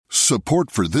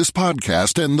Support for this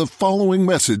podcast and the following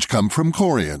message come from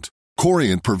Corient.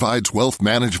 Corient provides wealth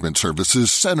management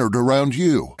services centered around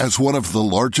you. As one of the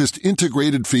largest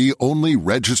integrated fee-only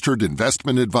registered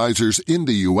investment advisors in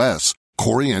the U.S.,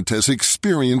 Corient has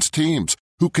experienced teams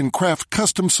who can craft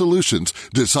custom solutions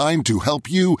designed to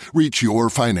help you reach your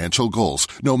financial goals,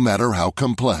 no matter how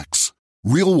complex.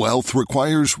 Real wealth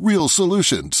requires real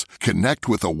solutions. Connect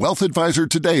with a wealth advisor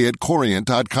today at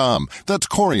Corient.com. That's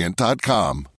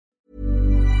Corient.com.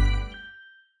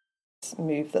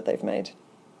 Move that they've made.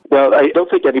 Well, I don't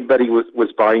think anybody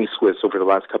was buying Swiss over the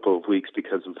last couple of weeks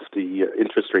because of the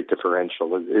interest rate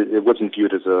differential. It wasn't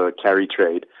viewed as a carry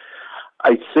trade.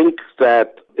 I think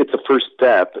that it's a first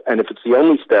step, and if it's the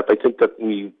only step, I think that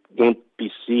we won't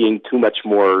be seeing too much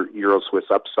more Euro-Swiss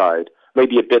upside.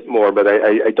 Maybe a bit more, but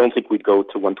I don't think we'd go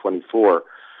to 124.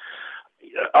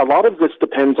 A lot of this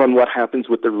depends on what happens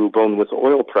with the ruble and with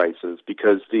oil prices,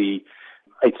 because I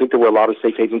think there were a lot of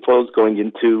safe haven flows going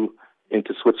into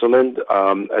Switzerland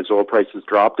as oil prices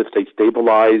dropped. If they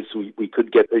stabilize, we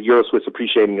could get Euro-Swiss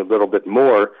appreciating a little bit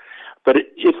more. But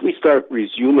if we start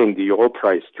resuming the oil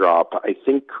price drop, I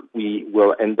think we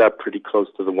will end up pretty close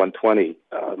to the 120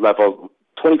 level.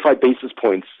 25 basis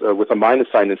points with a minus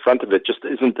sign in front of it just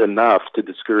isn't enough to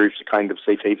discourage the kind of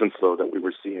safe haven flow that we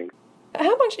were seeing.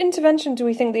 How much intervention do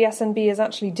we think the SNB is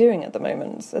actually doing at the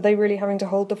moment? Are they really having to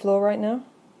hold the floor right now?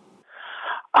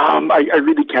 I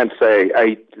really can't say.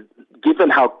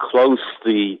 Given how close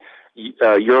the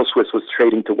Euro-Swiss was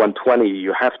trading to 120,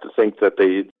 you have to think that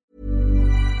they...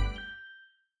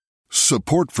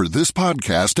 Support for this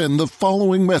podcast and the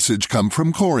following message come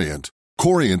from Corient.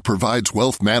 Corient provides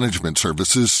wealth management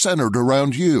services centered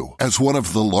around you. As one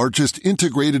of the largest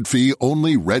integrated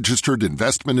fee-only registered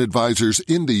investment advisors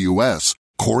in the U.S.,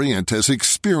 Corient has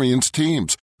experienced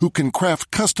teams who can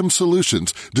craft custom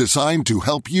solutions designed to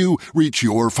help you reach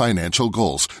your financial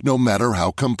goals, no matter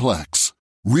how complex.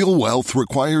 Real wealth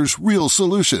requires real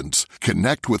solutions.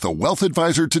 Connect with a wealth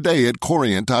advisor today at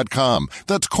Corient.com.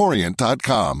 That's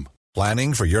Corient.com.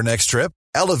 Planning for your next trip?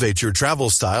 Elevate your travel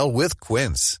style with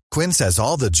Quince. Quince has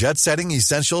all the jet-setting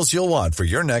essentials you'll want for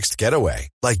your next getaway,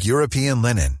 like European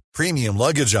linen, premium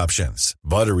luggage options,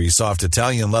 buttery soft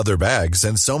Italian leather bags,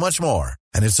 and so much more.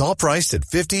 And it's all priced at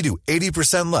 50 to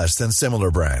 80% less than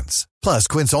similar brands. Plus,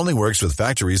 Quince only works with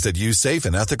factories that use safe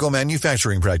and ethical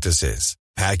manufacturing practices.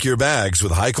 Pack your bags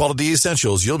with high-quality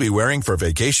essentials you'll be wearing for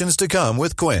vacations to come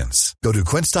with Quince. Go to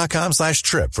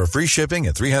quince.com/trip for free shipping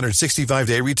and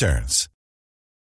 365-day returns.